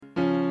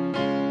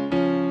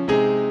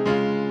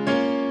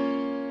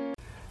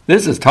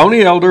This is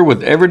Tony Elder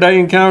with Everyday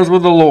Encounters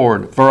with the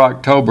Lord for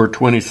October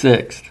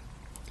 26th.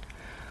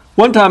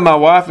 One time my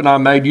wife and I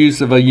made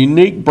use of a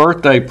unique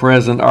birthday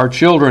present our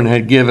children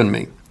had given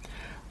me.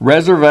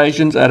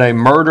 Reservations at a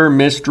murder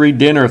mystery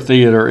dinner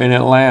theater in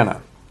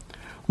Atlanta.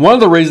 One of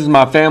the reasons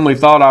my family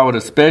thought I would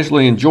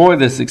especially enjoy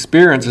this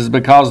experience is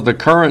because the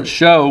current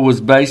show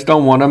was based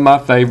on one of my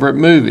favorite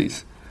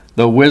movies,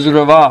 The Wizard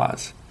of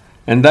Oz.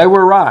 And they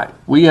were right.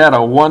 We had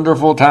a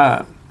wonderful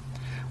time.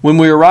 When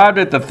we arrived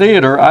at the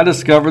theater, I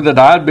discovered that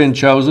I had been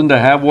chosen to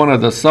have one of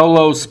the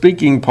solo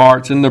speaking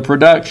parts in the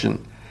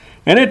production,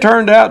 and it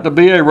turned out to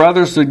be a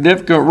rather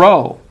significant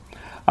role.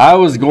 I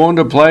was going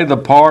to play the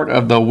part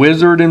of the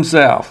wizard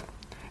himself.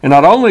 And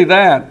not only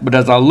that, but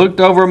as I looked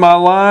over my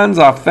lines,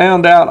 I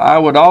found out I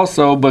would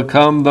also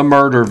become the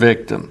murder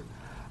victim.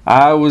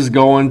 I was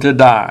going to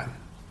die.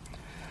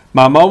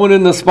 My moment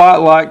in the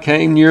spotlight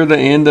came near the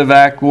end of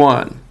Act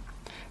 1.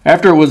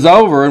 After it was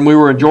over and we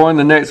were enjoying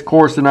the next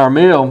course in our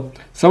meal,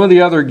 some of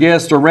the other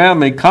guests around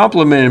me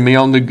complimented me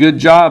on the good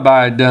job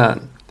I had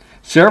done.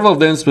 Several of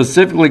them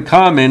specifically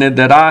commented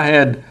that I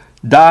had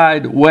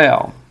died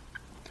well.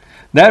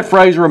 That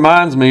phrase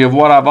reminds me of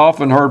what I've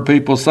often heard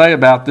people say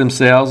about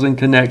themselves in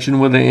connection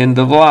with the end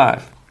of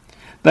life.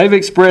 They've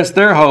expressed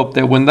their hope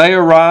that when they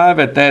arrive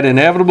at that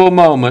inevitable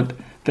moment,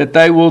 that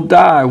they will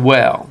die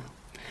well.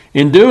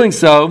 In doing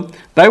so,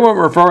 they weren't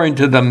referring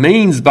to the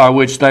means by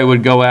which they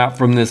would go out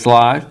from this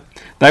life.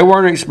 They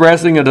weren't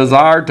expressing a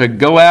desire to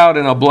go out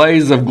in a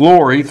blaze of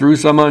glory through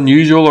some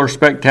unusual or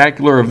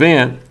spectacular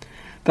event.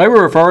 They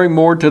were referring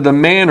more to the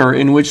manner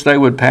in which they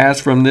would pass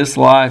from this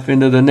life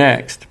into the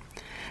next.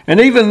 And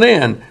even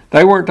then,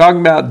 they weren't talking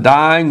about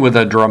dying with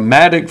a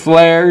dramatic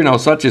flair,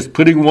 such as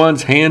putting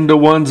one's hand to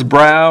one's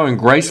brow and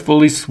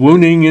gracefully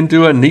swooning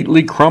into a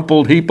neatly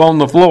crumpled heap on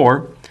the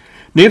floor.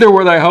 Neither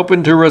were they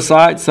hoping to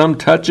recite some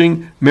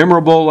touching,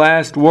 memorable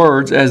last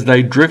words as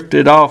they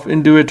drifted off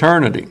into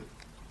eternity.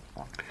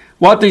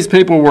 What these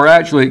people were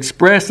actually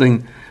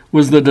expressing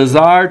was the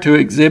desire to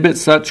exhibit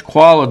such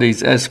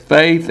qualities as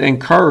faith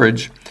and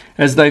courage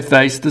as they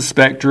faced the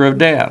specter of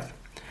death.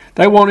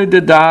 They wanted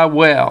to die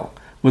well,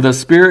 with a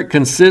spirit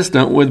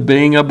consistent with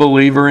being a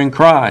believer in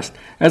Christ,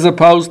 as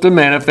opposed to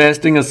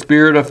manifesting a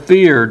spirit of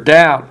fear,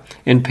 doubt,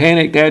 and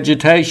panicked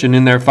agitation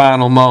in their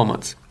final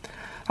moments.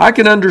 I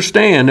can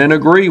understand and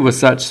agree with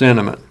such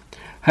sentiment.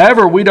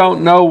 However, we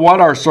don't know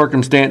what our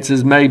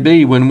circumstances may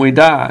be when we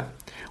die.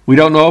 We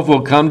don't know if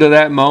we'll come to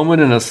that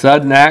moment in a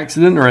sudden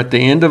accident or at the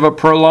end of a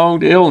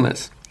prolonged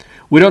illness.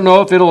 We don't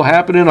know if it'll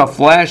happen in a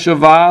flash of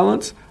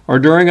violence or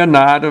during a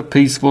night of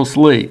peaceful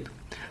sleep.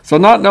 So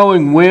not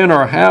knowing when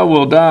or how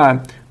we'll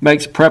die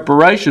makes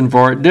preparation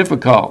for it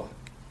difficult.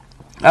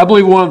 I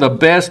believe one of the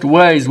best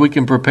ways we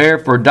can prepare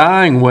for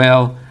dying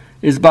well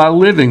is by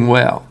living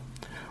well.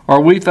 Are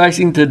we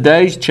facing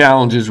today's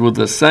challenges with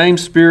the same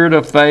spirit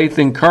of faith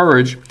and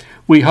courage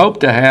we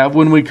hope to have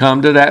when we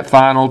come to that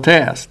final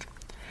test?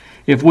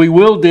 If we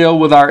will deal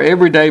with our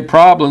everyday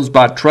problems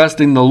by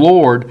trusting the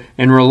Lord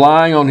and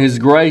relying on His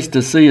grace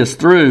to see us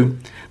through,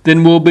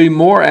 then we'll be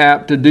more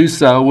apt to do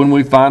so when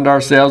we find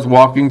ourselves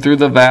walking through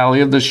the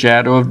valley of the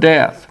shadow of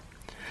death.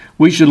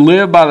 We should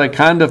live by the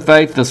kind of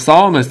faith the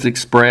psalmist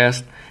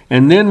expressed,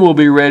 and then we'll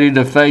be ready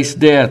to face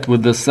death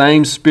with the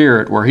same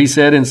spirit, where he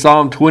said in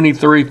Psalm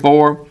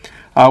 23:4,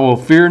 I will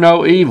fear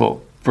no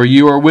evil, for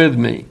you are with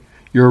me.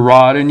 Your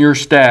rod and your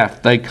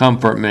staff, they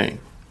comfort me.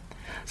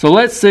 So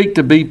let's seek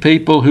to be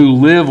people who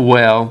live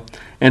well,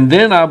 and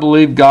then I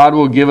believe God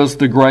will give us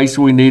the grace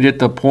we need at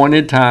the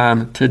appointed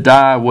time to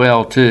die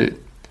well too.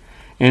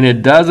 And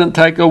it doesn't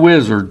take a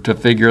wizard to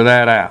figure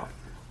that out.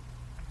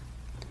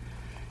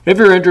 If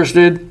you're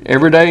interested,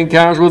 Everyday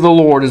Encounters with the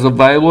Lord is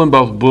available in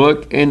both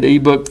book and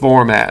ebook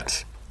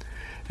formats.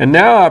 And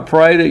now I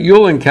pray that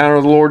you'll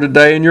encounter the Lord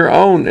today in your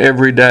own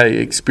everyday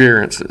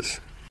experiences.